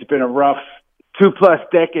mean, it's been a rough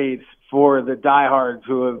 2+ decades for the diehards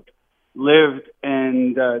who have lived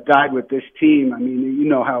and died with this team. I mean, you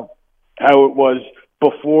know how it was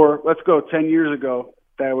before. Let's go 10 years ago.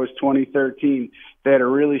 That was 2013. They had a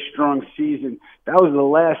really strong season. That was the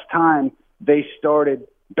last time they started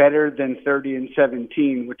better than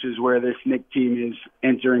 30-17, which is where this Knicks team is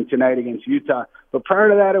entering tonight against Utah. But prior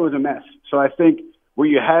to that, it was a mess. So I think what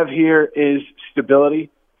you have here is stability,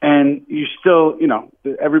 and you still,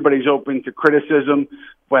 everybody's open to criticism,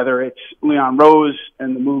 whether it's Leon Rose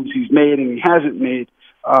and the moves he's made and he hasn't made,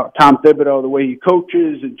 Tom Thibodeau, the way he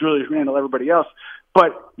coaches, and Julius Randle, everybody else.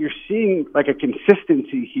 But you're seeing like a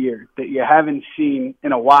consistency here that you haven't seen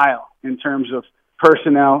in a while in terms of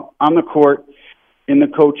personnel on the court, on the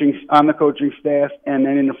coaching staff, and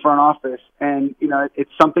then in the front office. And, it's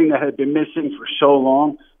something that had been missing for so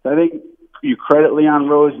long. So I think you credit Leon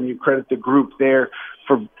Rose and you credit the group there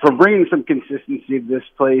for bringing some consistency to this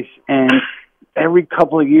place. And every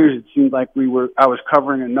couple of years, it seemed like I was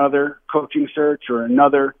covering another coaching search or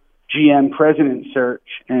another GM president search.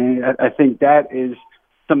 And I think that is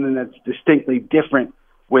something that's distinctly different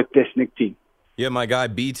with this Knicks team. Yeah, my guy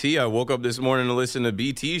BT, I woke up this morning to listen to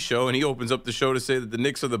BT's show, and he opens up the show to say that the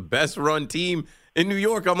Knicks are the best-run team in New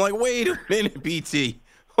York. I'm like, wait a minute, BT.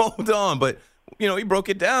 Hold on. But, he broke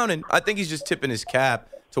it down, and I think he's just tipping his cap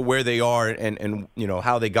to where they are and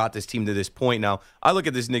how they got this team to this point. Now, I look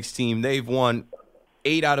at this Knicks team. They've won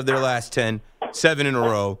 8 out of their last 10, 7 in a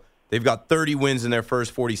row. They've got 30 wins in their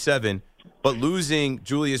first 47. But losing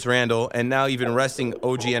Julius Randle and now even resting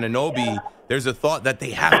OG Anunoby, there's a thought that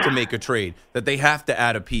they have to make a trade, that they have to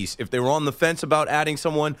add a piece. If they were on the fence about adding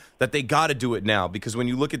someone, that they got to do it now. Because when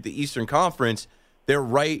you look at the Eastern Conference, they're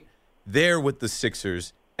right there with the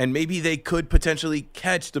Sixers. And maybe they could potentially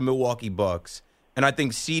catch the Milwaukee Bucks. And I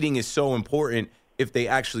think seeding is so important if they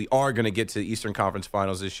actually are going to get to the Eastern Conference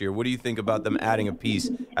Finals this year. What do you think about them adding a piece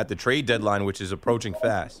at the trade deadline, which is approaching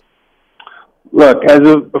fast? Look, as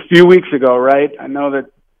of a few weeks ago, right, I know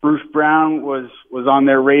that Bruce Brown was on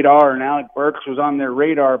their radar and Alec Burks was on their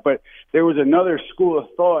radar, but there was another school of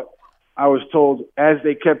thought, I was told, as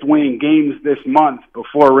they kept winning games this month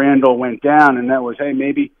before Randall went down, and that was, hey,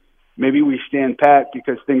 maybe we stand pat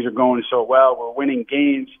because things are going so well. We're winning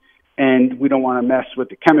games, and we don't want to mess with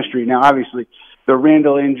the chemistry. Now, obviously, the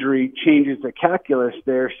Randall injury changes the calculus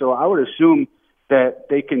there, so I would assume that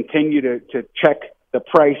they continue to check the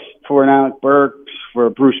price for an Alec Burks, for a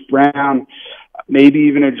Bruce Brown, maybe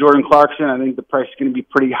even a Jordan Clarkson. I think the price is going to be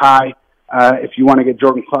pretty high if you want to get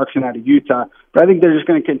Jordan Clarkson out of Utah. But I think they're just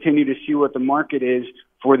going to continue to see what the market is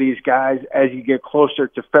for these guys as you get closer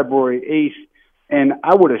to February 8th. And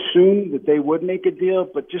I would assume that they would make a deal,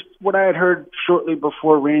 but just what I had heard shortly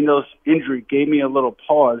before Randall's injury gave me a little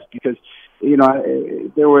pause because,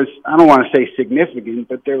 there was, I don't want to say significant,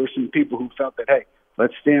 but there were some people who felt that, hey,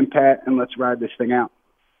 let's stand pat and let's ride this thing out.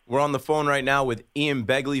 We're on the phone right now with Ian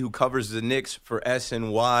Begley, who covers the Knicks for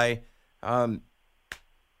SNY.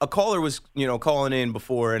 A caller was, calling in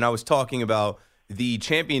before, and I was talking about the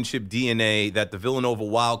championship DNA that the Villanova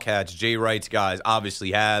Wildcats, Jay Wright's guys,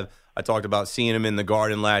 obviously have. I talked about seeing him in the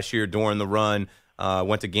Garden last year during the run.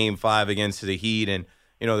 Went to Game 5 against the Heat, and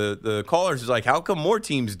the callers is like, how come more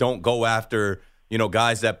teams don't go after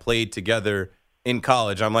guys that played together in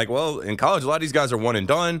college? I'm like, well, in college, a lot of these guys are one and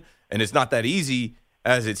done, and it's not that easy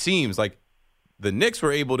as it seems. Like, the Knicks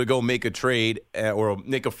were able to go make a trade or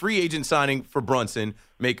make a free agent signing for Brunson,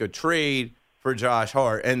 make a trade for Josh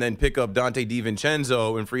Hart, and then pick up Dante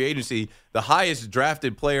DiVincenzo in free agency. The highest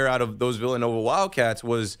drafted player out of those Villanova Wildcats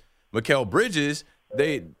was Mikal Bridges.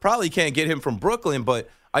 They probably can't get him from Brooklyn, but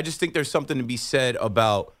I just think there's something to be said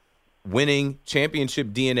about winning championship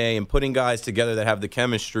DNA and putting guys together that have the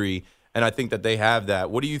chemistry, and I think that they have that.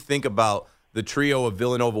 What do you think about the trio of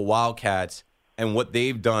Villanova Wildcats and what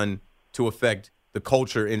they've done to affect the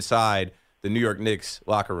culture inside the New York Knicks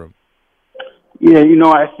locker room? Yeah,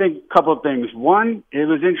 I think a couple of things. One, it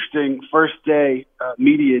was interesting, first day,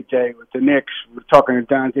 media day with the Knicks, we're talking to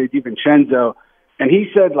Dante DiVincenzo, and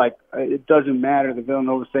he said, it doesn't matter, the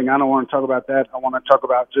Villanova thing. I don't want to talk about that. I want to talk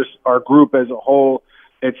about just our group as a whole.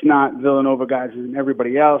 It's not Villanova guys and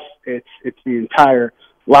everybody else. It's the entire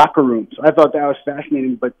locker rooms. I thought that was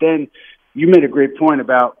fascinating. But then you made a great point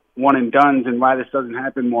about one and dones and why this doesn't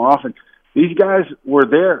happen more often. These guys were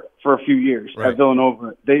there for a few years at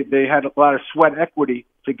Villanova. They had a lot of sweat equity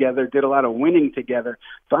together, did a lot of winning together.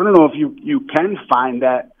 So I don't know if you can find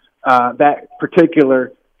that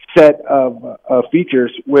particular set of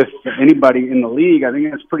features with anybody in the league. I think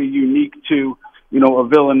that's pretty unique to, a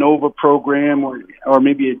Villanova program or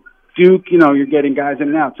maybe a Duke. You're getting guys in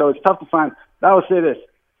and out. So it's tough to find. I will say this.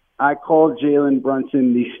 I call Jalen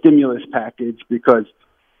Brunson the stimulus package because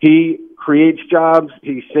he creates jobs,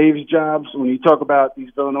 he saves jobs. When you talk about these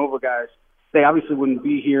Villanova guys, they obviously wouldn't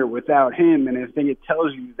be here without him. And I think it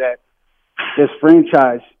tells you that this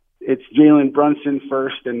franchise, it's Jalen Brunson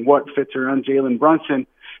first and what fits around Jalen Brunson.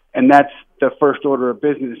 And that's the first order of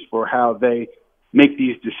business for how they make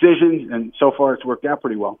these decisions. And so far it's worked out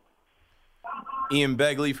pretty well. Ian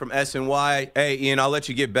Begley from SNY. Hey, Ian, I'll let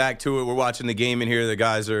you get back to it. We're watching the game in here. The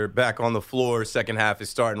guys are back on the floor. Second half is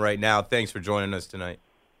starting right now. Thanks for joining us tonight.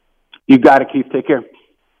 You got it, Keith. Take care.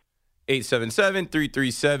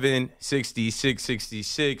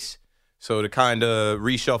 877-337-6666. So to kind of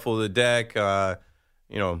reshuffle the deck,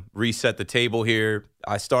 reset the table here,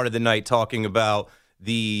 I started the night talking about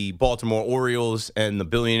the Baltimore Orioles and the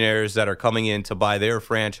billionaires that are coming in to buy their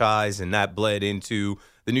franchise, and that bled into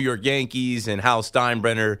the New York Yankees and Hal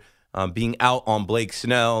Steinbrenner being out on Blake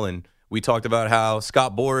Snell. And we talked about how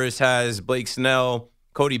Scott Boras has Blake Snell,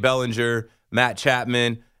 Cody Bellinger, Matt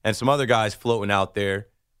Chapman, and some other guys floating out there.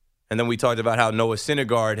 And then we talked about how Noah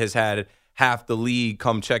Syndergaard has had half the league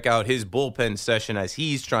come check out his bullpen session as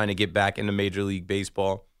he's trying to get back into Major League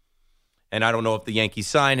Baseball. And I don't know if the Yankees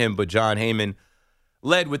sign him, but John Heyman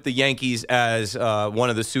led with the Yankees as one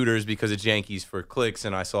of the suitors because it's Yankees for clicks.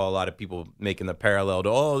 And I saw a lot of people making the parallel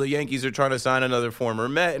to, the Yankees are trying to sign another former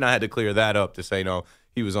Met. And I had to clear that up to say, no,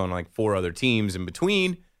 he was on like 4 other teams in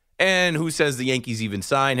between. And who says the Yankees even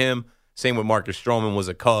sign him? Same with Marcus Stroman, was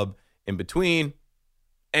a Cub in between.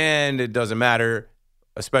 And it doesn't matter,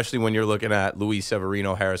 especially when you're looking at Luis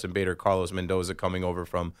Severino, Harrison Bader, Carlos Mendoza coming over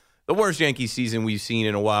from the worst Yankees season we've seen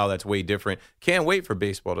in a while. That's way different. Can't wait for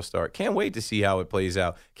baseball to start. Can't wait to see how it plays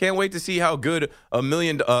out. Can't wait to see how good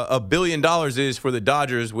 $1 billion is for the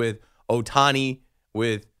Dodgers with Ohtani,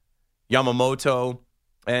 with Yamamoto.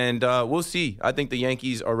 And we'll see. I think the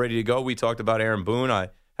Yankees are ready to go. We talked about Aaron Boone. I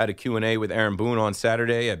had a Q&A with Aaron Boone on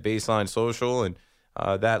Saturday at Baseline Social, and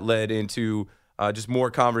that led into just more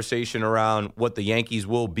conversation around what the Yankees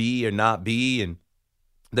will be or not be. And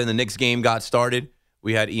then the Knicks game got started.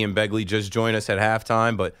 We had Ian Begley just join us at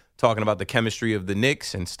halftime, but talking about the chemistry of the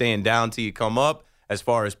Knicks and staying down till you come up as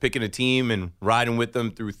far as picking a team and riding with them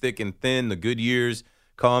through thick and thin. The good years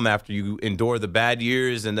come after you endure the bad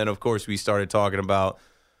years. And then, of course, we started talking about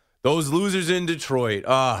those losers in Detroit.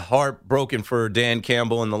 Heartbroken for Dan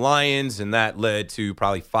Campbell and the Lions, and that led to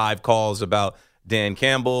probably 5 calls about Dan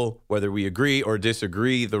Campbell. Whether we agree or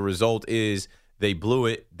disagree, the result is they blew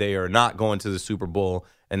it. They are not going to the Super Bowl,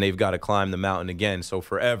 and they've got to climb the mountain again. So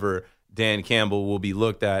forever, Dan Campbell will be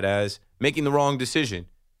looked at as making the wrong decision.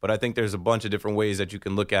 But I think there's a bunch of different ways that you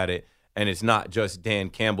can look at it, and it's not just Dan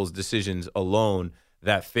Campbell's decisions alone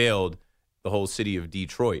that failed the whole city of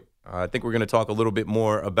Detroit. I think we're going to talk a little bit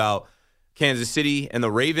more about Kansas City and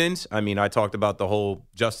the Ravens. I mean, I talked about the whole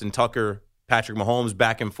Justin Tucker, Patrick Mahomes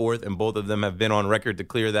back and forth, and both of them have been on record to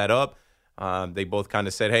clear that up. They both kind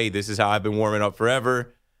of said, hey, this is how I've been warming up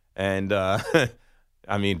forever. And,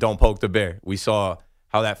 I mean, don't poke the bear. We saw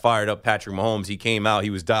how that fired up Patrick Mahomes. He came out. He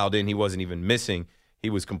was dialed in. He wasn't even missing. He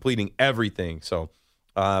was completing everything. So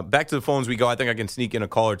back to the phones we go. I think I can sneak in a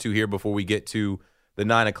call or two here before we get to the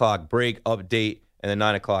 9 o'clock break update and the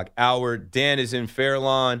 9 o'clock hour. Dan is in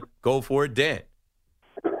Fairlawn. Go for it, Dan.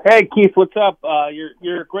 Hey, Keith, what's up?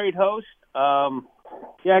 You're a great host.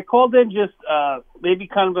 Yeah, I called in just maybe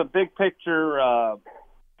kind of a big picture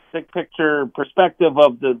perspective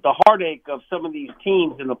of the heartache of some of these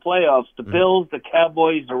teams in the playoffs, the Bills, the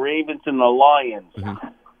Cowboys, the Ravens, and the Lions. Mm-hmm.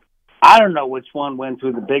 I don't know which one went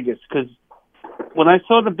through the biggest, because when I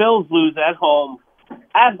saw the Bills lose at home,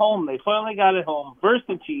 they finally got it home versus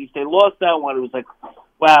the Chiefs. They lost that one. It was like,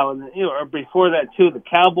 wow. And or before that too, the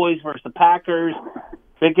Cowboys versus the Packers,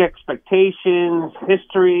 big expectations,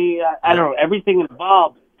 history. I don't know, everything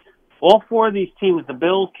involved. All 4 of these teams, the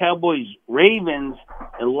Bills, Cowboys, Ravens,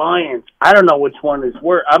 and Lions, I don't know which one is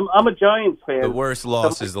worse. I'm a Giants fan. The worst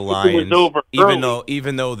loss is the Lions.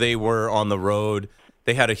 Even though they were on the road,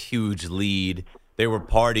 they had a huge lead. They were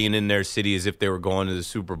partying in their city as if they were going to the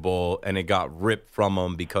Super Bowl, and it got ripped from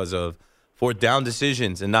them because of 4th down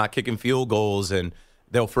decisions and not kicking field goals. And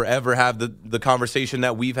they'll forever have the conversation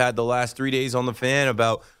that we've had the last 3 days on the Fan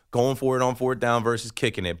about going for it on fourth down versus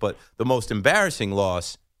kicking it. But the most embarrassing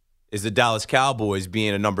loss is the Dallas Cowboys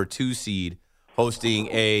being a number 2 seed, hosting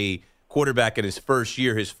a quarterback in his first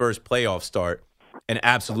year, his first playoff start, and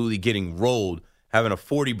absolutely getting rolled, having a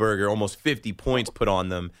 40-burger, almost 50 points put on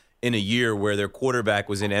them in a year where their quarterback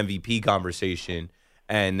was in MVP conversation,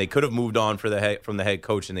 and they could have moved on from the head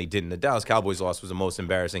coach, and they didn't. The Dallas Cowboys loss was the most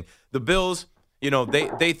embarrassing. The Bills,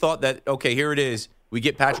 they thought that, okay, here it is. We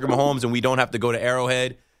get Patrick Mahomes, and we don't have to go to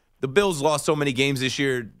Arrowhead. The Bills lost so many games this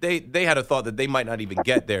year, they had a thought that they might not even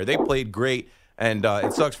get there. They played great, and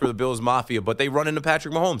it sucks for the Bills Mafia, but they run into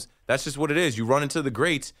Patrick Mahomes. That's just what it is. You run into the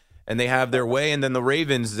greats, and they have their way, and then the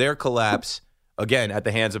Ravens, their collapse, again, at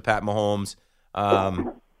the hands of Pat Mahomes.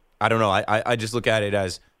 I don't know. I just look at it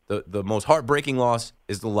as the most heartbreaking loss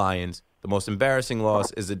is the Lions. The most embarrassing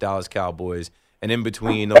loss is the Dallas Cowboys. And in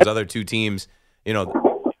between those other two teams,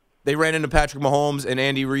 they ran into Patrick Mahomes and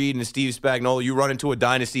Andy Reid and Steve Spagnuolo. You run into a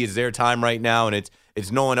dynasty. It's their time right now, and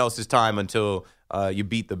it's no one else's time until you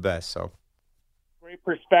beat the best. So, great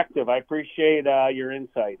perspective. I appreciate your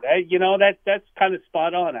insight. That's kind of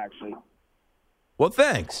spot on, actually. Well,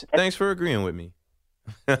 thanks. Thanks for agreeing with me.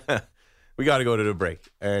 We got to go to the break,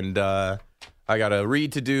 and I got a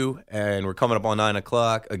read to do, and we're coming up on 9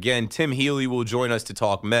 o'clock. Again, Tim Healy will join us to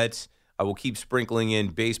talk Mets. I will keep sprinkling in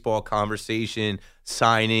baseball conversation,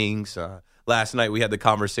 signings. Last night we had the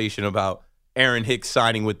conversation about Aaron Hicks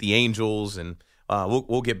signing with the Angels, and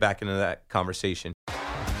we'll get back into that conversation.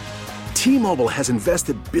 T-Mobile has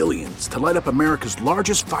invested billions to light up America's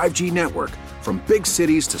largest 5G network, from big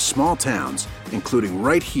cities to small towns, including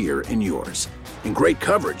right here in yours. And great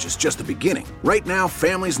coverage is just the beginning. Right now,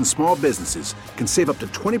 families and small businesses can save up to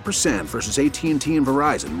 20% versus AT&T and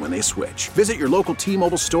Verizon when they switch. Visit your local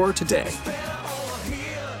T-Mobile store today.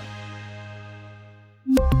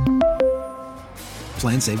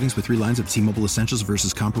 Plan savings with 3 lines of T-Mobile Essentials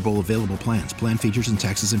versus comparable available plans. Plan features and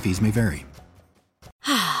taxes and fees may vary.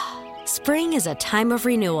 Spring is a time of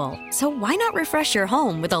renewal, so why not refresh your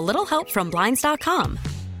home with a little help from Blinds.com?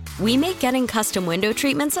 We make getting custom window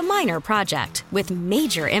treatments a minor project with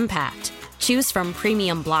major impact. Choose from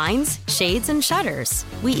premium blinds, shades, and shutters.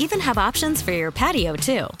 We even have options for your patio,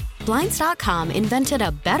 too. Blinds.com invented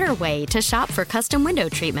a better way to shop for custom window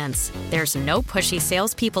treatments. There's no pushy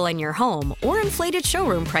salespeople in your home or inflated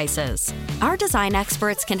showroom prices. Our design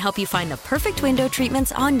experts can help you find the perfect window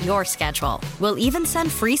treatments on your schedule. We'll even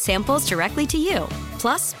send free samples directly to you.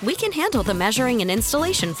 Plus, we can handle the measuring and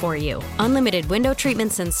installation for you. Unlimited window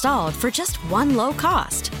treatments installed for just one low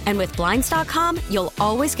cost. And with Blinds.com, you'll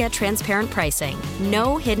always get transparent pricing.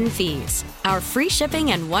 No hidden fees. Our free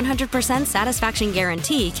shipping and 100% satisfaction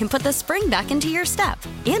guarantee can put the spring back into your step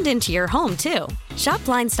and into your home, too. Shop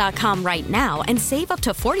Blinds.com right now and save up to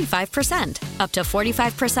 45%. Up to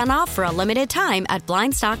 45% off for a limited time at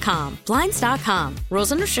Blinds.com. Blinds.com.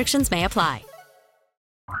 Rules and restrictions may apply.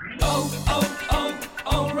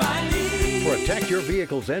 Protect your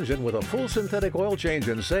vehicle's engine with a full synthetic oil change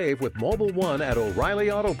and save with Mobile One at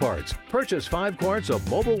O'Reilly Auto Parts. Purchase 5 quarts of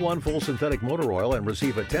Mobile One full synthetic motor oil and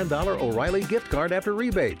receive a $10 O'Reilly gift card after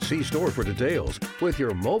rebate. See store for details. With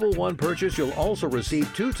your Mobile One purchase, you'll also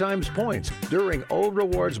receive 2 times points during O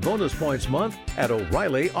Rewards Bonus Points Month at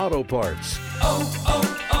O'Reilly Auto Parts.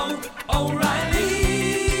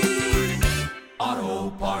 O'Reilly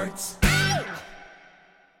Auto Parts.